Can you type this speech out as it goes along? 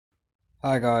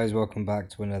Hi guys, welcome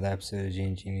back to another episode of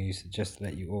G&G News. Just to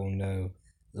let you all know,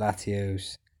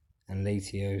 Latios and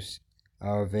Latios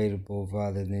are available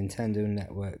via the Nintendo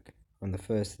Network from the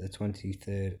 1st to the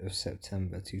 23rd of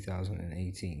September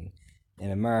 2018. In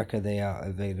America, they are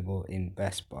available in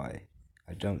Best Buy.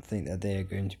 I don't think that they are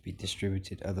going to be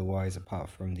distributed otherwise apart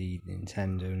from the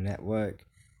Nintendo Network.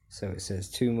 So it says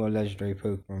 2 more legendary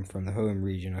Pokemon from the home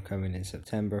region are coming in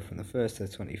September from the 1st to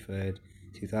the 23rd.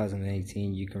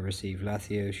 2018. You can receive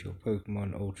Latios, your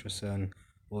Pokemon Ultra Sun,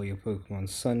 or your Pokemon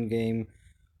Sun game,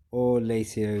 or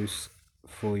Latios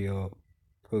for your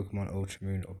Pokemon Ultra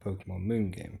Moon or Pokemon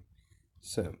Moon game.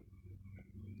 So,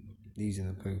 these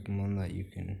are the Pokemon that you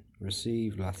can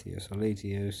receive, Latios or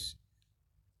Latios.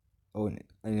 Oh,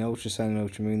 in Ultra Sun and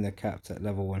Ultra Moon, they're capped at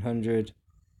level 100.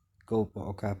 Gold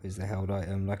bottle cap is the held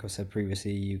item. Like I said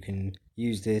previously, you can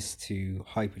use this to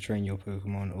hyper train your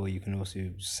Pokemon, or you can also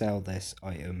sell this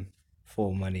item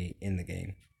for money in the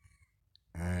game.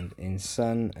 And in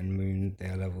Sun and Moon, they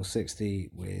are level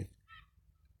 60 with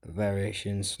a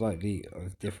variation slightly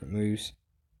of different moves.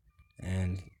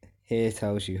 And here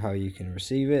tells you how you can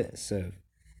receive it. So,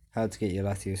 how to get your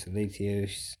Latios and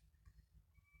Latios.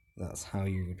 That's how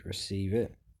you would receive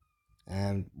it.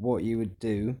 And what you would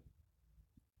do,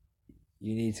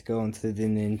 you need to go onto the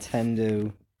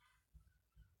Nintendo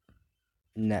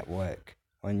Network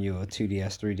on your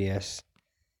 2DS, 3DS,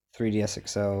 3DS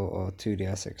XL, or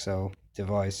 2DS XL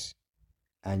device,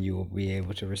 and you will be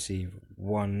able to receive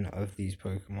one of these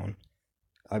Pokemon.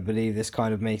 I believe this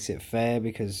kind of makes it fair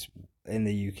because in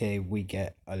the UK we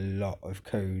get a lot of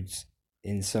codes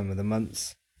in some of the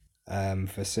months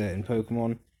for certain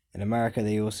Pokemon. In America,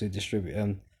 they also distribute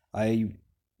them. I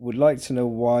would like to know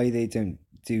why they don't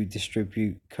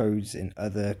distribute codes in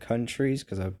other countries,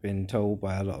 because I've been told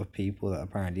by a lot of people that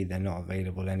apparently they're not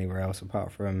available anywhere else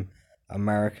apart from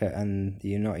America and the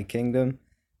United Kingdom.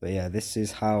 But yeah, this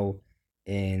is how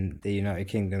in the United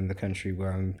Kingdom, the country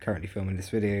where I'm currently filming this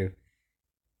video,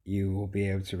 you will be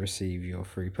able to receive your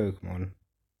free Pokemon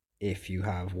if you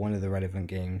have one of the relevant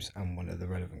games and one of the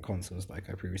relevant consoles, like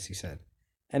I previously said.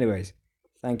 Anyways,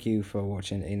 thank you for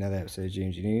watching another episode of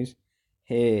G&G News.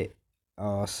 Here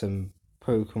are some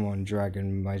Pokemon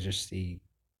Dragon Majesty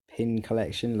pin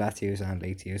collection, Latios and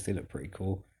Latios. They look pretty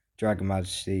cool. Dragon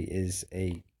Majesty is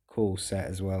a cool set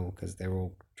as well because they're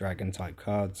all dragon type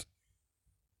cards.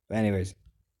 But anyways,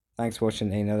 thanks for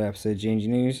watching another episode of G&G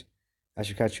News. I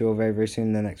shall catch you all very, very soon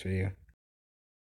in the next video.